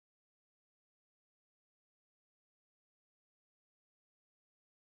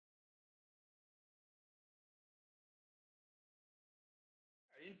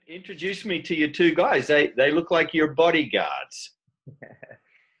Introduce me to your two guys. They look like your bodyguards.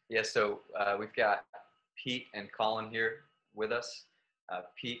 Yeah, so we've got Pete and Colin here with us.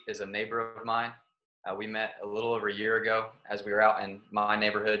 Pete is a neighbor of mine. We met a little over a year ago as we were out in my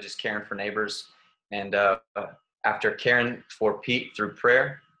neighborhood just caring for neighbors. And after caring for Pete through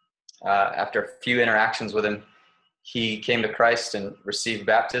prayer, after a few interactions with him, he came to Christ and received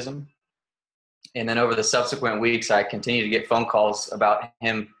baptism. And then over the subsequent weeks, I continued to get phone calls about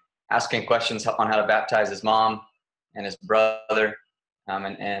him asking questions on how to baptize his mom and his brother,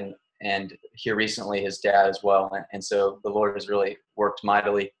 and here recently his dad as well. And so the Lord has really worked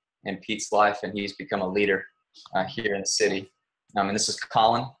mightily in Pete's life, and he's become a leader here in the city. And this is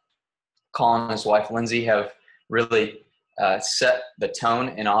Colin. Colin and his wife Lindsay have really set the tone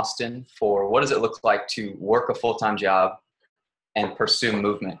in Austin for what does it look like to work a full-time job and pursue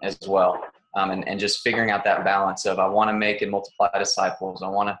movement as well. And just figuring out that balance of I want to make and multiply disciples. I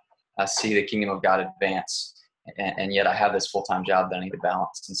want to see the kingdom of God advance. And yet I have this full-time job that I need to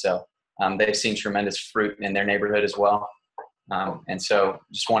balance. And so they've seen tremendous fruit in their neighborhood as well. And so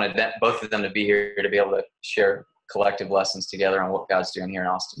just wanted both of them to be here to be able to share collective lessons together on what God's doing here in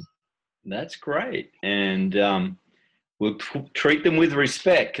Austin. That's great. And we'll treat them with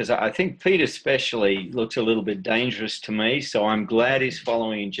respect, because I think Pete especially looks a little bit dangerous to me. So I'm glad he's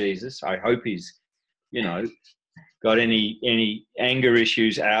following Jesus. I hope he's, got any anger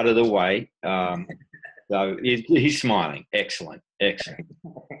issues out of the way. So he's smiling. Excellent.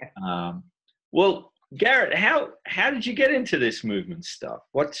 Well, Garrett, how did you get into this movement stuff?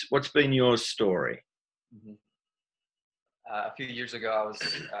 What's been your story? Mm-hmm. A few years ago,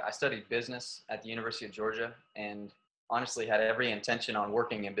 I studied business at the University of Georgia, and honestly had every intention on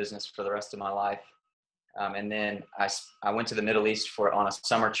working in business for the rest of my life. And then I went to the Middle East on a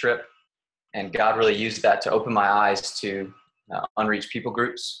summer trip, and God really used that to open my eyes to unreached people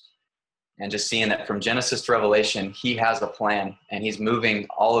groups, and just seeing that from Genesis to Revelation, he has a plan, and he's moving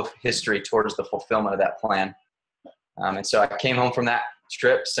all of history towards the fulfillment of that plan. And so I came home from that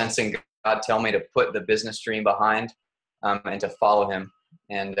trip sensing God tell me to put the business dream behind and to follow him.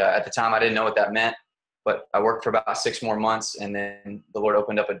 And at the time, I didn't know what that meant, but I worked for about 6 more months, and then the Lord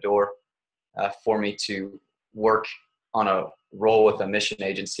opened up a door for me to work on a role with a mission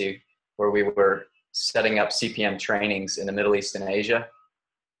agency where we were setting up CPM trainings in the Middle East and Asia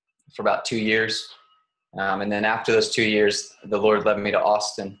for about 2 years. And then after those 2 years, the Lord led me to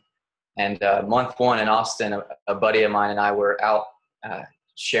Austin. And month one in Austin, a buddy of mine and I were out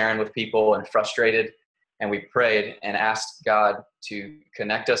sharing with people and frustrated. And we prayed and asked God to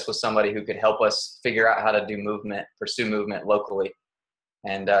connect us with somebody who could help us figure out how to pursue movement locally.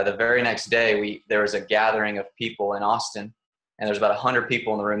 And the very next day, there was a gathering of people in Austin, and there's about 100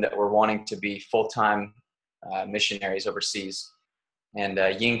 people in the room that were wanting to be full-time missionaries overseas. And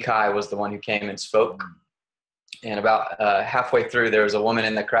Ying Kai was the one who came and spoke. And about halfway through, there was a woman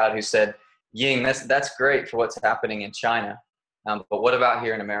in the crowd who said, "Ying, that's great for what's happening in China. But what about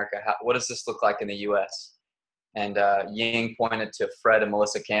here in America? What does this look like in the U.S.?" And Ying pointed to Fred and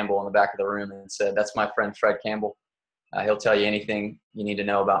Melissa Campbell in the back of the room and said, "That's my friend Fred Campbell. He'll tell you anything you need to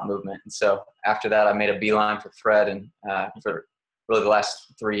know about movement." And so after that, I made a beeline for Fred. And for really the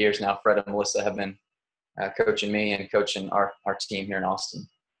last 3 years now, Fred and Melissa have been coaching me and coaching our team here in Austin.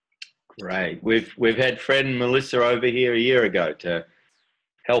 Right. We've had Fred and Melissa over here a year ago to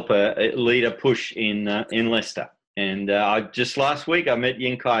help lead a push in Leicester. And just last week, I met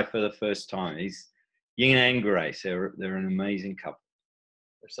Ying Kai for the first time. He's Ying and Grace. They're an amazing couple.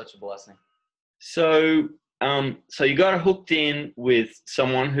 They're such a blessing. So you got hooked in with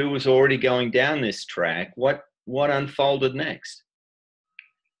someone who was already going down this track. What unfolded next?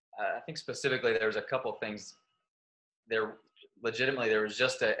 I think specifically there was a couple of things. There was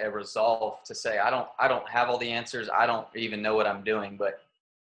just a resolve to say, I don't have all the answers. I don't even know what I'm doing, but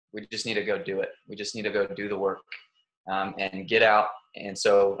we just need to go do it. We just need to go do the work and get out. And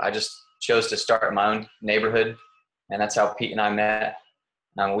so I just chose to start in my own neighborhood, and that's how Pete and I met.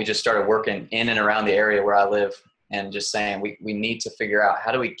 We just started working in and around the area where I live, and just saying we need to figure out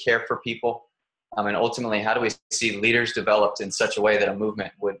how do we care for people, and ultimately how do we see leaders developed in such a way that a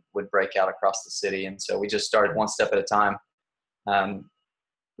movement would break out across the city. And so we just started one step at a time,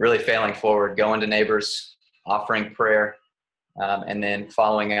 really failing forward, going to neighbors, offering prayer, and then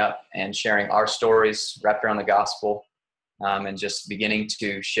following up and sharing our stories wrapped around the gospel, and just beginning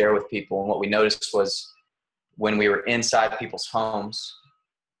to share with people. And what we noticed was when we were inside people's homes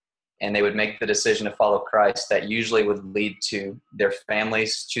and they would make the decision to follow Christ, that usually would lead to their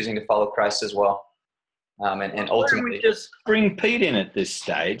families choosing to follow Christ as well. And ultimately, we just bring Pete in at this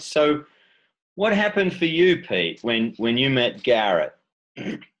stage. So what happened for you, Pete, when you met Garrett?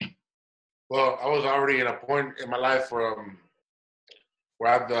 Well, I was already at a point in my life where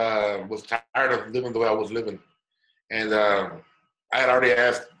I was tired of living the way I was living, and I had already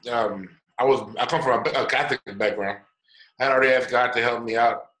asked. I come from a Catholic background. I had already asked God to help me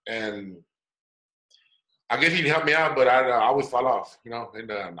out, and I guess He'd help me out, but I always fall off, you know.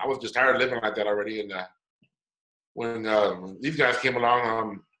 And I was just tired of living like that already. And when these guys came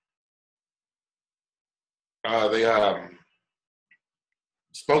along, they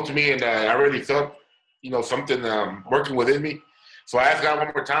spoke to me, and I really felt, you know, something working within me. So I asked God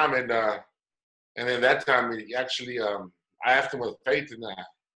one more time, and then that time He actually, I asked Him with faith, and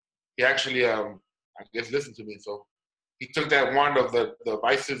He actually, I guess, listened to me. So He took that wand of the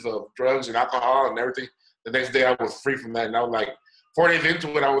vices of drugs and alcohol and everything. The next day I was free from that, and I was like, 4 days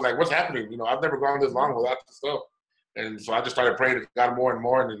into it, I was like, what's happening? You know, I've never gone this long without this stuff. And so I just started praying to God more and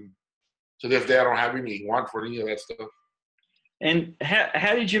more, and then to this day I don't have any want for any of that stuff. And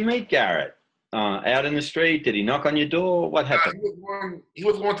how did you meet Garrett? Out in the street? Did he knock on your door? What happened? He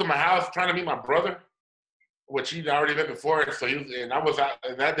was going to my house trying to meet my brother, which he'd already met before. So and I was out,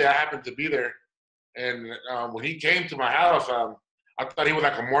 and that day I happened to be there. And when he came to my house, I thought he was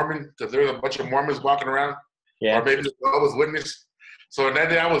like a Mormon, because there was a bunch of Mormons walking around, or maybe the Jehovah's Witness. So that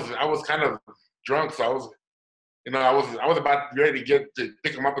day I was kind of drunk, so I was, you know, I was about ready to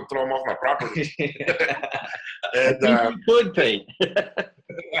pick him up and throw him off my property. And you could, Pete.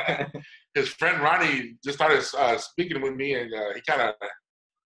 His friend Ronnie just started speaking with me, and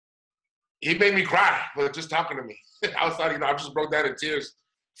he made me cry, but just talking to me. I was like, you know, I just broke down in tears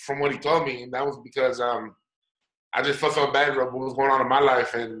from what he told me, and that was because I just felt so bad about what was going on in my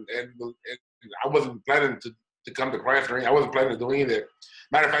life, and I wasn't planning to come to Christ or anything. I wasn't planning to do any of that.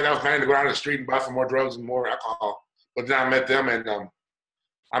 Matter of fact, I was planning to go out on the street and buy some more drugs and more alcohol. But then I met them, and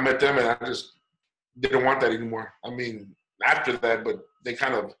I just didn't want that anymore. I mean, after that, but they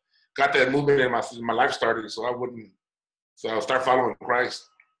kind of got that movement in my life started, so I'll start following Christ.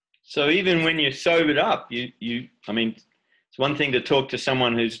 So even when you're sobered up, I mean, it's one thing to talk to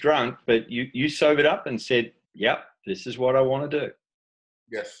someone who's drunk, but you sobered up and said, yep, this is what I want to do.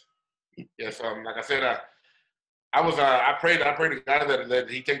 Yes. Like I said, I prayed to God that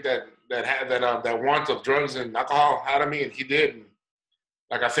He take that want of drugs and alcohol out of me, and He did. And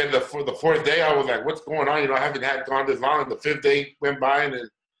like I said, the fourth day, I was like, what's going on? You know, I haven't gone this long. And the fifth day went by, and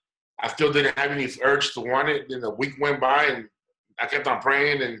I still didn't have any urge to want it. Then the week went by, and I kept on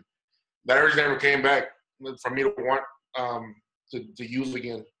praying, and that urge never came back for me to want to use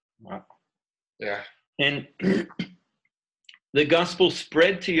again. Wow. Yeah. And the gospel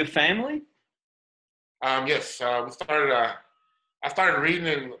spread to your family? Yes. We started. I started reading,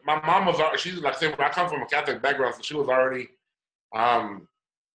 and my mom was. She's like I said, I come from a Catholic background, so she was already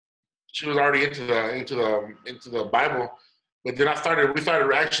into the Bible. But then we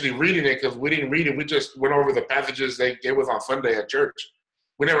started actually reading it, because we didn't read it. We just went over the passages they gave us on Sunday at church.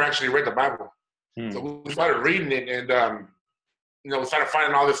 We never actually read the Bible. So we started reading it, and you know, we started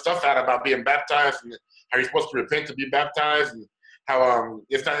finding all this stuff out about being baptized, and how you're supposed to repent to be baptized, and how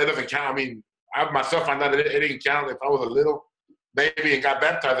it doesn't count. I mean, I myself found out that it didn't count if I was a little baby and got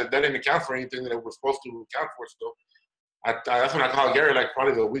baptized. That didn't count for anything that it was supposed to count for. So that's when I called Gary, like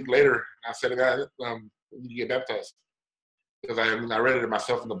probably a week later. I said, "God, you need to get baptized," because I read it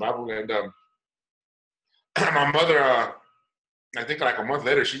myself in the Bible. And my mother, I think like a month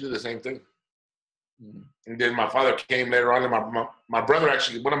later, she did the same thing. And then my father came later on, and my brother,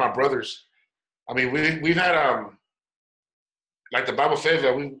 actually, one of my brothers. I mean, we've had like the Bible says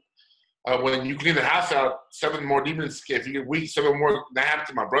that when you clean the house out, 7 more demons. If you get weak, 7 more. That happened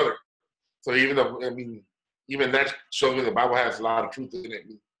to my brother. So even though, I mean, even that shows me the Bible has a lot of truth in it.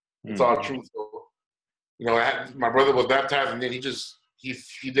 It's all truth. So, you know, my brother was baptized, and then he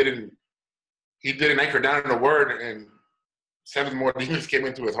didn't anchor down in the Word, and 7 more demons came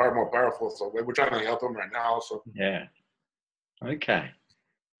into his heart more powerful. So we're trying to help him right now also. Yeah. Okay.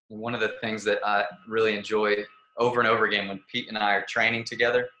 And one of the things that I really enjoy over and over again when Pete and I are training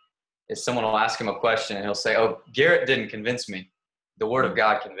together is someone will ask him a question, and he'll say, "Oh, Garrett didn't convince me. The Word of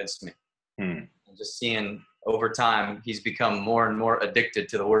God convinced me." And just seeing over time, he's become more and more addicted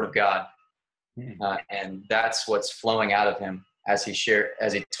to the Word of God. And that's what's flowing out of him as he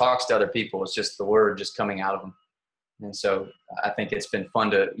talks to other people. It's just the Word just coming out of him. And so I think it's been fun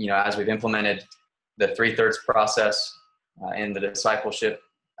to, you know, as we've implemented the 3/3 process in the discipleship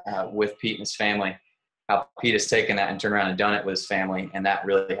with Pete and his family, how Pete has taken that and turned around and done it with his family. And that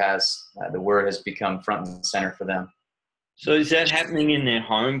really has, the Word has become front and center for them. So is that happening in their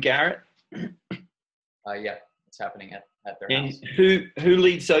home, Garrett? Yeah, it's happening at their and house. Who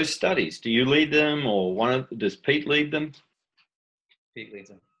leads those studies? Do you lead them, or does Pete lead them? Pete leads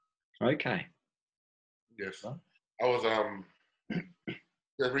them. Okay. Yes. I was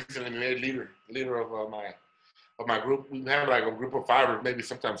just recently made leader of my group. We have like a group of 5 or maybe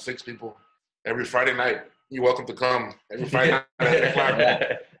sometimes 6 people every Friday night. You're welcome to come every Friday night at 8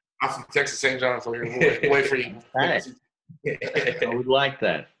 o'clock. I'm from Texas, St. John, so we'll wait for you. Hey. I would like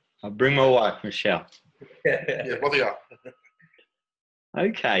that. I'll bring my wife, Michelle. Yeah, both of y'all.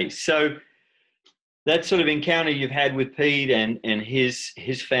 Okay, so that sort of encounter you've had with Pete and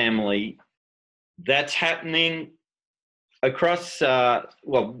his family, that's happening across,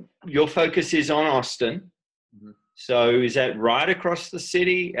 your focus is on Austin. Mm-hmm. So is that right across the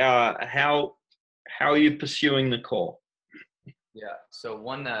city? How are you pursuing the call? Yeah, so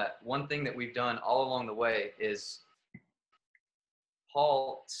one thing that we've done all along the way is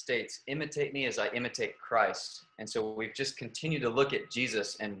Paul states, imitate me as I imitate Christ. And so we've just continued to look at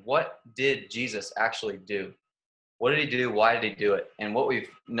Jesus and what did Jesus actually do? What did he do? Why did he do it? And what we've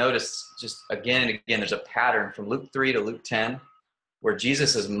noticed just again and again, there's a pattern from Luke 3 to Luke 10 where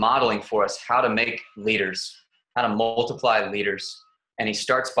Jesus is modeling for us how to make leaders, how to multiply leaders. And he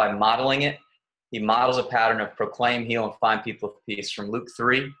starts by modeling it. He models a pattern of proclaim, heal, and find people of peace from Luke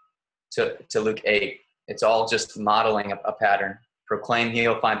 3 to Luke 8. It's all just modeling a pattern. Proclaim,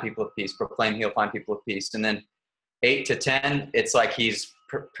 heal, find people of peace. Proclaim, heal, find people of peace. And then 8 to 10, it's like he's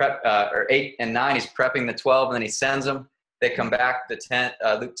or 8 and 9, he's prepping the 12, and then he sends them. They come back.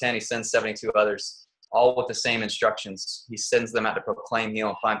 Luke 10, he sends 72 others, all with the same instructions. He sends them out to proclaim, heal,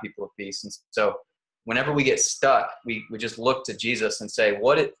 and find people of peace. And so whenever we get stuck, we just look to Jesus and say,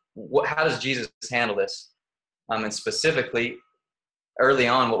 how does Jesus handle this? And specifically, early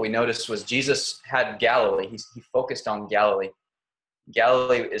on, what we noticed was Jesus had Galilee. He focused on Galilee.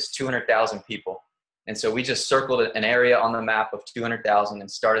 Galilee is 200,000 people. And so we just circled an area on the map of 200,000 and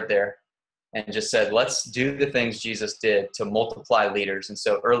started there and just said, let's do the things Jesus did to multiply leaders. And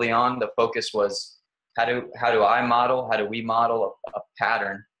so early on, the focus was how do we model a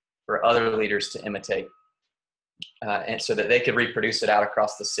pattern for other leaders to imitate, and so that they could reproduce it out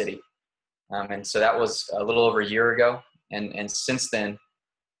across the city. And so that was a little over a year ago. And since then,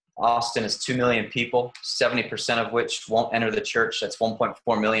 Austin is 2 million people, 70% of which won't enter the church. That's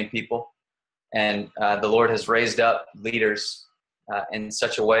 1.4 million people. And the Lord has raised up leaders in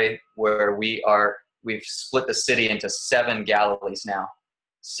such a way where we've split the city into 7 Galilees now,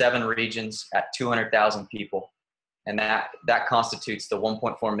 7 regions at 200,000 people. And that constitutes the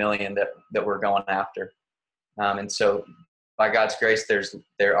 1.4 million that we're going after. And so by God's grace,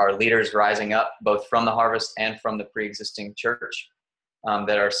 there are leaders rising up both from the harvest and from the pre-existing church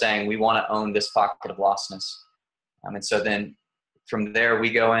that are saying we want to own this pocket of lostness. And so then from there,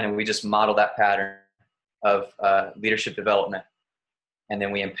 we go in and we just model that pattern of leadership development. And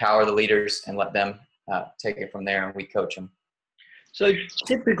then we empower the leaders and let them take it from there, and we coach them. So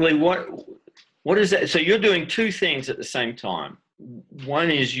typically what is that? So you're doing 2 things at the same time.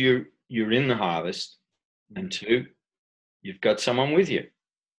 One is you're in the harvest, and 2, you've got someone with you.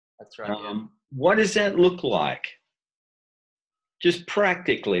 That's right. Yeah. What does that look like? Just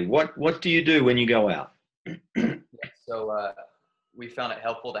practically, what do you do when you go out? So we found it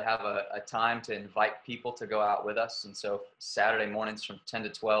helpful to have a time to invite people to go out with us. And so Saturday mornings from 10 to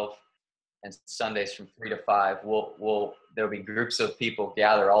 12 and Sundays from 3 to 5, there'll be groups of people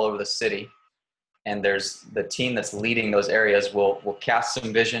gather all over the city. And there's the team that's leading those areas will cast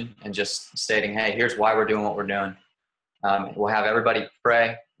some vision and just stating, hey, here's why we're doing what we're doing. We'll have everybody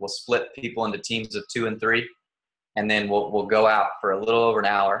pray. We'll split people into teams of 2 and 3. And then we'll go out for a little over an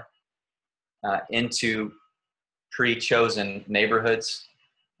hour into pre-chosen neighborhoods,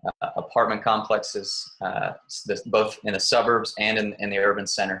 apartment complexes, both in the suburbs and in the urban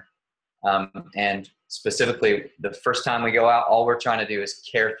center. And specifically, the first time we go out, all we're trying to do is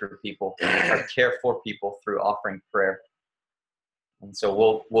care for people through offering prayer. And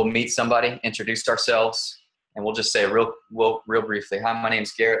so we'll meet somebody, introduce ourselves, and we'll just say real briefly, hi, my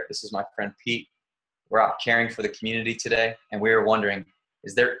name's Garrett. This is my friend Pete. We're out caring for the community today, and we were wondering,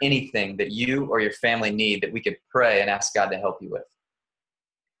 is there anything that you or your family need that we could pray and ask God to help you with?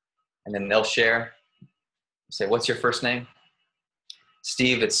 And then they'll share, say, what's your first name?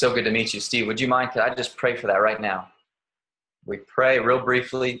 Steve, it's so good to meet you. Steve, would you mind? Could I just pray for that right now? We pray real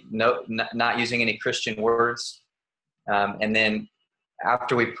briefly, not using any Christian words. And then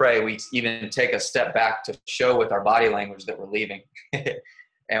after we pray, we even take a step back to show with our body language that we're leaving.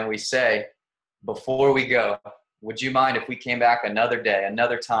 And we say, before we go, would you mind if we came back another day,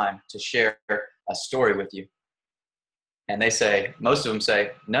 another time to share a story with you? And most of them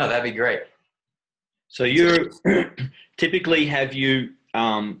say, no, that'd be great. So typically have you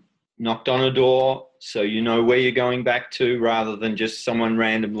knocked on a door so you know where you're going back to rather than just someone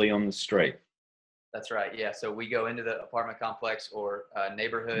randomly on the street. That's right. Yeah. So we go into the apartment complex or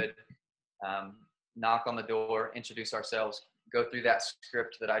neighborhood, knock on the door, introduce ourselves, go through that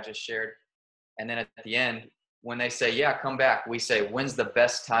script that I just shared. And then at the end, when they say, yeah, come back, we say, when's the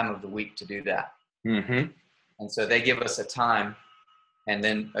best time of the week to do that? Mm-hmm. And so they give us a time, and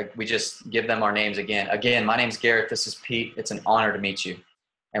then we just give them our names again. Again, my name's Garrett. This is Pete. It's an honor to meet you.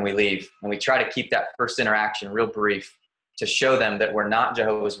 And we leave. And we try to keep that first interaction real brief to show them that we're not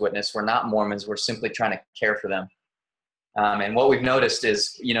Jehovah's Witness. We're not Mormons. We're simply trying to care for them. And what we've noticed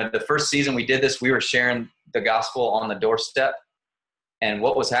is, the first season we did this, we were sharing the gospel on the doorstep. And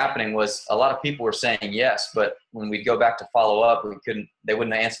what was happening was a lot of people were saying yes, but when we'd go back to follow up, they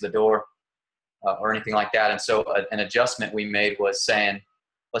wouldn't answer the door or anything like that. And so an adjustment we made was saying,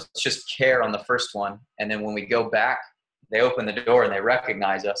 let's just care on the first one. And then when we go back, they open the door and they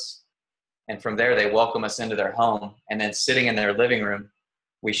recognize us. And from there, they welcome us into their home. And then sitting in their living room,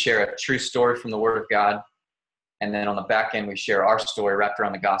 we share a true story from the Word of God. And then on the back end, we share our story wrapped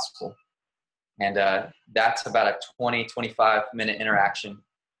around the gospel. And that's about a 20, 25-minute interaction.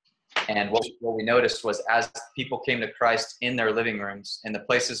 And what we noticed was as people came to Christ in their living rooms, in the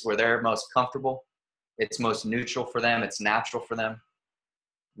places where they're most comfortable, it's most neutral for them, it's natural for them.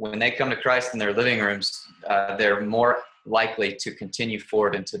 When they come to Christ in their living rooms, they're more likely to continue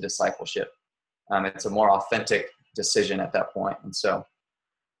forward into discipleship. It's a more authentic decision at that point. And so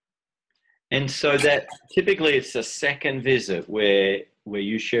that typically it's a second visit where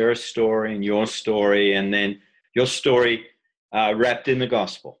you share a story and your story, and then your story wrapped in the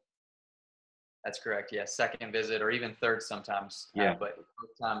gospel. That's correct. Yeah. Second visit or even third sometimes. Yeah. But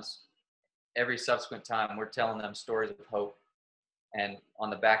both times, every subsequent time, we're telling them stories of hope. And on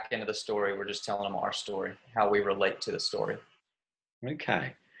the back end of the story, we're just telling them our story, how we relate to the story.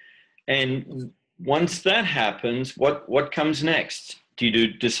 Okay. And once that happens, what comes next? Do you do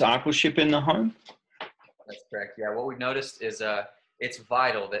discipleship in the home? That's correct. Yeah. What we've noticed is it's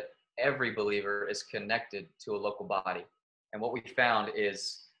vital that every believer is connected to a local body. And what we found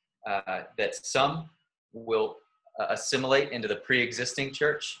is that some will assimilate into the pre-existing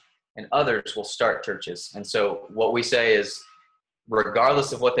church and others will start churches. And so what we say is,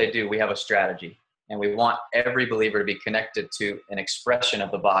 regardless of what they do, we have a strategy. And we want every believer to be connected to an expression of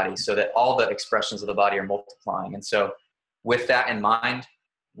the body so that all the expressions of the body are multiplying. And so with that in mind,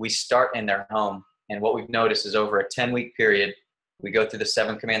 we start in their home. And what we've noticed is over a 10-week period, we go through the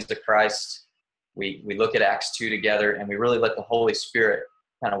 7 commands of Christ. We look at Acts 2 together, and we really let the Holy Spirit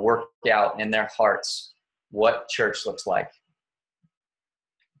kind of work out in their hearts what church looks like.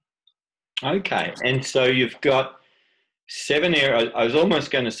 Okay. And so you've got 7 areas. I was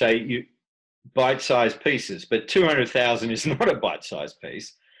almost going to say bite-sized pieces, but 200,000 is not a bite-sized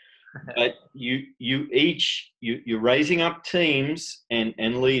piece. But you're raising up teams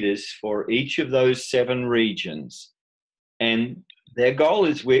and leaders for each of those 7 regions, and their goal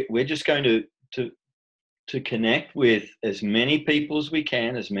is we're just going to connect with as many people as we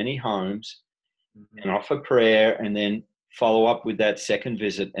can, as many homes, and offer prayer, and then follow up with that second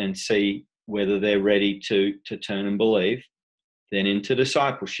visit and see whether they're ready to turn and believe, then into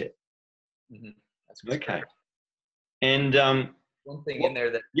discipleship. Mm-hmm. That's okay. Correct. And one thing in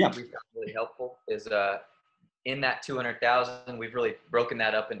there that we found really helpful is in that 200,000, we've really broken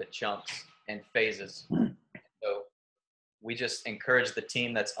that up into chunks and phases. So we just encourage the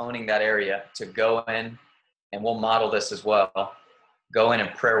team that's owning that area to go in, and we'll model this as well. Go in and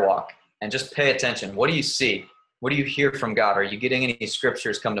prayer walk and just pay attention. What do you see? What do you hear from God? Are you getting any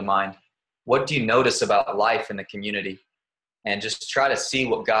scriptures come to mind? What do you notice about life in the community? And just try to see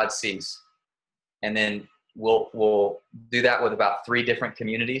what God sees. And then we'll do that with about 3 different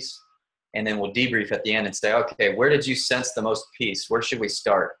communities. And then we'll debrief at the end and say, okay, where did you sense the most peace? Where should we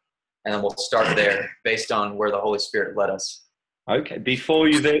start? And then we'll start there based on where the Holy Spirit led us. Okay. Before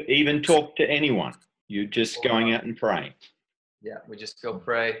you've even talked to anyone, you're just going out and praying. Yeah, we just go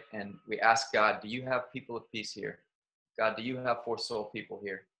pray and we ask God, do you have people of peace here? God, do you have for soul people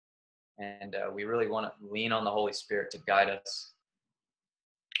here? And we really want to lean on the Holy Spirit to guide us.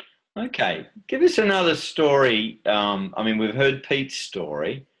 Okay. Give us another story. We've heard Pete's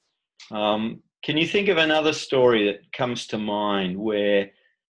story. Can you think of another story that comes to mind where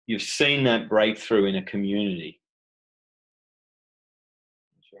you've seen that breakthrough in a community?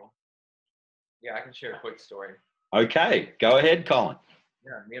 Sure. Yeah, I can share a quick story. Okay. Go ahead, Colin.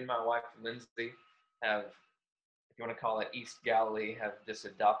 Yeah, me and my wife, Lindsay, have, if you want to call it East Galilee, have just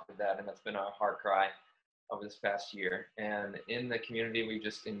adopted that, and that's been our heart cry over this past year. And in the community, we've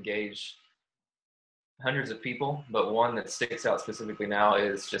just engaged hundreds of people, but one that sticks out specifically now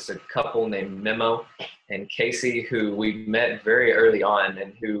is just a couple named Memo and Casey, who we met very early on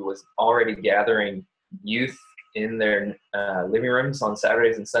and who was already gathering youth in their living rooms on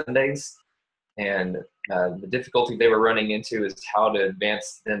Saturdays and Sundays. And the difficulty they were running into is how to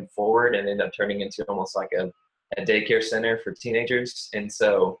advance them forward, and end up turning into almost like a daycare center for teenagers. And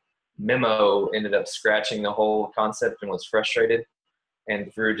so Memo ended up scratching the whole concept and was frustrated.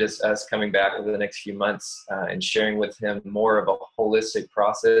 And through just us coming back over the next few months and sharing with him more of a holistic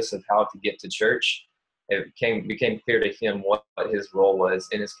process of how to get to church, it became clear to him what his role was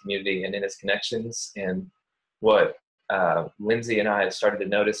in his community and in his connections. And what Lindsay and I started to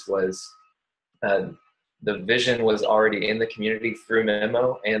notice was the vision was already in the community through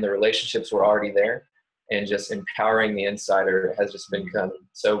Memo, and the relationships were already there. And just empowering the insider has just become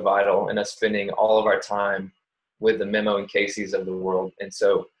so vital, and us spending all of our time with the Memo and Casey's of the world. And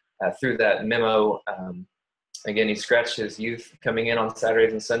so through that Memo, again, he scratched his youth coming in on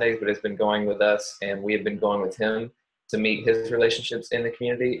Saturdays and Sundays, but has been going with us, and we have been going with him to meet his relationships in the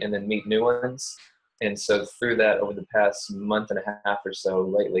community and then meet new ones. And so through that, over the past month and a half or so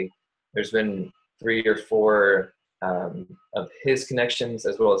lately, there's been 3 or 4 of his connections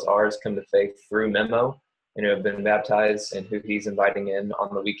as well as ours come to faith through Memo, and who have been baptized, and who he's inviting in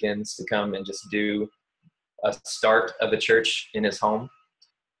on the weekends to come and just do a start of a church in his home.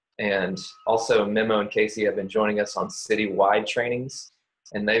 And also Memo and Casey have been joining us on citywide trainings,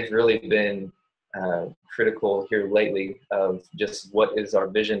 and they've really been critical here lately of just what is our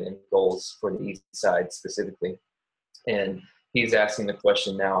vision and goals for the East Side specifically. And he's asking the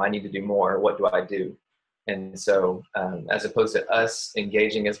question now, I need to do more, what do I do? And so as opposed to us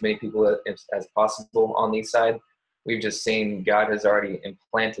engaging as many people as possible on the East Side, we've just seen God has already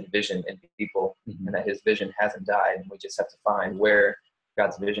implanted vision in people, and that his vision hasn't died. And we just have to find where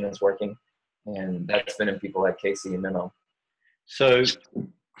God's vision is working. And that's been in people like Casey and Memo. So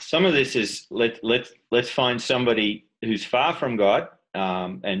some of this is let's find somebody who's far from God.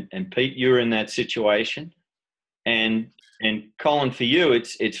 And Pete, you're in that situation. And Colin, for you,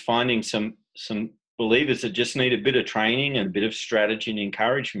 it's finding some believers that just need a bit of training and a bit of strategy and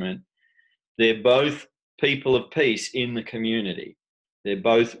encouragement. They're both people of peace in the community. They're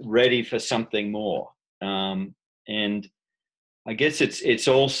both ready for something more. And I guess it's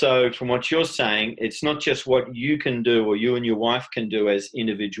also, from what you're saying, it's not just what you can do or you and your wife can do as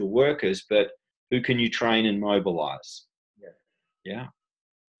individual workers, but who can you train and mobilize? Yeah.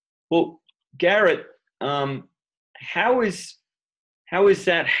 Well, Garrett, how is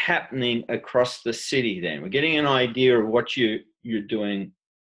that happening across the city then? We're getting an idea of what you're doing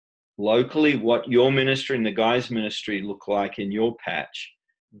locally, what your ministry and the guys' ministry look like in your patch.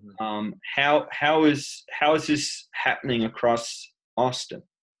 Mm-hmm. How is this happening across Austin?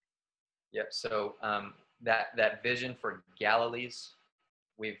 Yeah, so that vision for Galilees,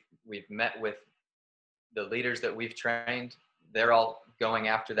 we've met with the leaders that we've trained. They're all going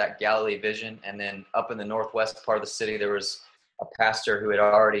after that Galilee vision. And then up in the northwest part of the city, there was a pastor who had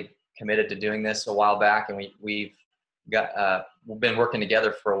already committed to doing this a while back, and we've been working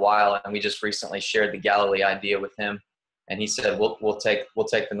together for a while, and we just recently shared the Galilee idea with him, and he said we'll take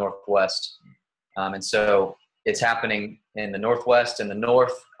the northwest, and so it's happening in the northwest and the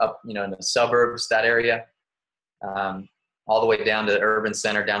north, up in the suburbs, that area, all the way down to the urban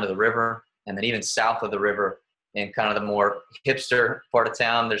center, down to the river, and then even south of the river in kind of the more hipster part of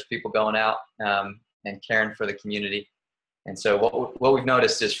town. There's people going out and caring for the community. And so what we've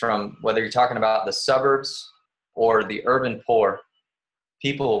noticed is, from whether you're talking about the suburbs or the urban poor,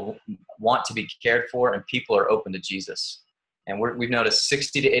 people want to be cared for, and people are open to Jesus. And we've noticed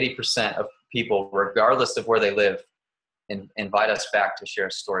 60 to 80% of people, regardless of where they live, invite us back to share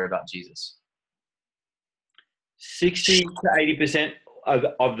a story about Jesus. 60 to 80%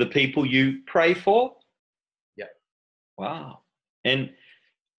 of the people you pray for? Yeah. Wow. And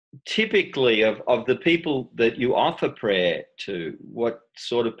typically of the people that you offer prayer to, what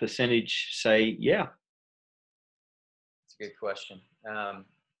sort of percentage say, yeah? That's a good question. I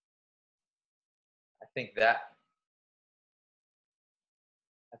think that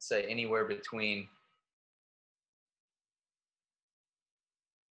I'd say anywhere between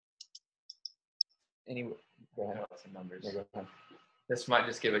Go ahead. Some numbers. Yeah, go ahead. This might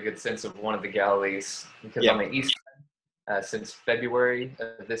just give a good sense of one of the Galilees, because on the east side, since February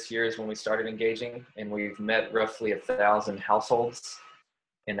of this year is when we started engaging, and we've met roughly 1,000 households.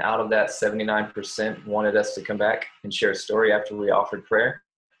 And out of that, 79% wanted us to come back and share a story after we offered prayer.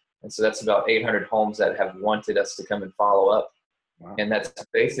 And so that's about 800 homes that have wanted us to come and follow up. Wow. And that's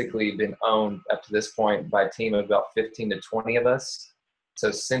basically been owned up to this point by a team of about 15 to 20 of us. So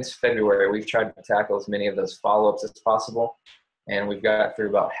since February, we've tried to tackle as many of those follow-ups as possible, and we've got through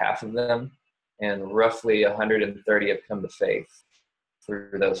about half of them, and roughly 130 have come to faith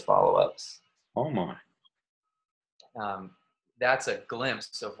through those follow-ups. Oh my. That's a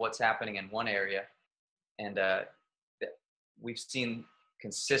glimpse of what's happening in one area. And we've seen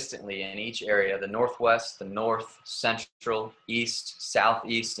consistently in each area, the Northwest, the North, Central, East,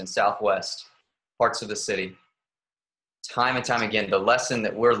 Southeast, and Southwest parts of the city. Time and time again, the lesson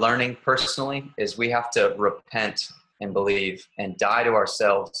that we're learning personally is we have to repent and believe and die to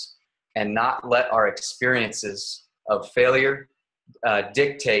ourselves and not let our experiences of failure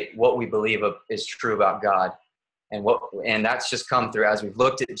dictate what we believe is true about God. And that's just come through as we've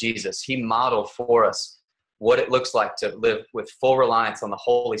looked at Jesus. He modeled for us what it looks like to live with full reliance on the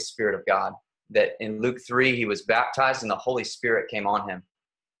Holy Spirit of God. That in Luke 3, he was baptized and the Holy Spirit came on him.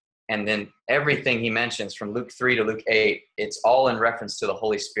 And then everything he mentions from Luke 3 to Luke 8, it's all in reference to the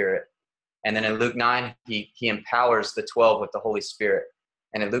Holy Spirit. And then in Luke 9, he empowers the 12 with the Holy Spirit.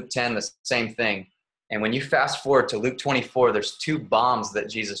 And in Luke 10, the same thing. And when you fast forward to Luke 24, there's 2 bombs that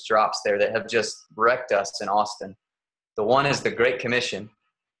Jesus drops there that have just wrecked us in Austin. The one is the Great Commission.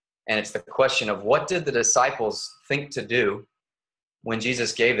 And it's the question of what did the disciples think to do when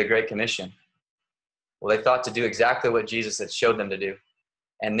Jesus gave the Great Commission? Well, they thought to do exactly what Jesus had showed them to do.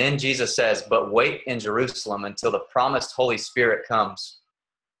 And then Jesus says, but wait in Jerusalem until the promised Holy Spirit comes.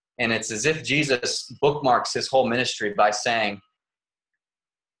 And it's as if Jesus bookmarks his whole ministry by saying,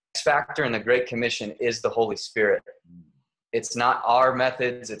 X factor in the Great Commission is the Holy Spirit. It's not our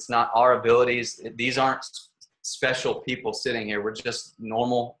methods. It's not our abilities. These aren't special people sitting here. We're just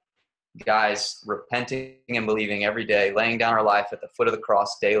normal guys repenting and believing every day, laying down our life at the foot of the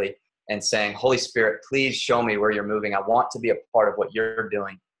cross daily and saying, Holy Spirit, please show me where you're moving. I want to be a part of what you're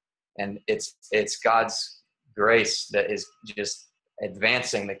doing. And it's God's grace that is just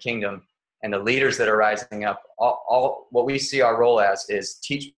advancing the kingdom. And the leaders that are rising up, all what we see our role as is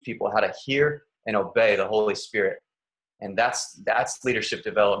teach people how to hear and obey the Holy Spirit. And that's leadership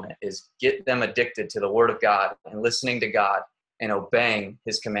development, is get them addicted to the Word of God and listening to God and obeying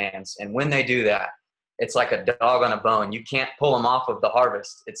his commands. And when they do that, it's like a dog on a bone. You can't pull them off of the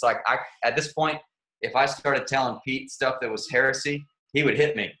harvest. It's like at this point, if I started telling Pete stuff that was heresy, he would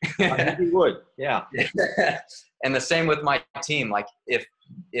hit me. I think he would, yeah. And the same with my team. Like if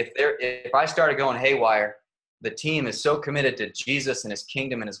I started going haywire, the team is so committed to Jesus and his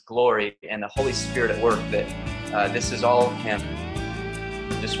kingdom and his glory and the Holy Spirit at work that this is all him.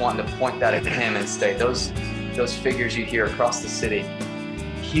 Just wanting to point that at him and say, those figures you hear across the city,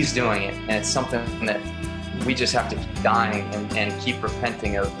 he's doing it. And it's something that we just have to keep dying and keep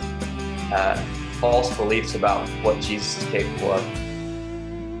repenting of false beliefs about what Jesus is capable of.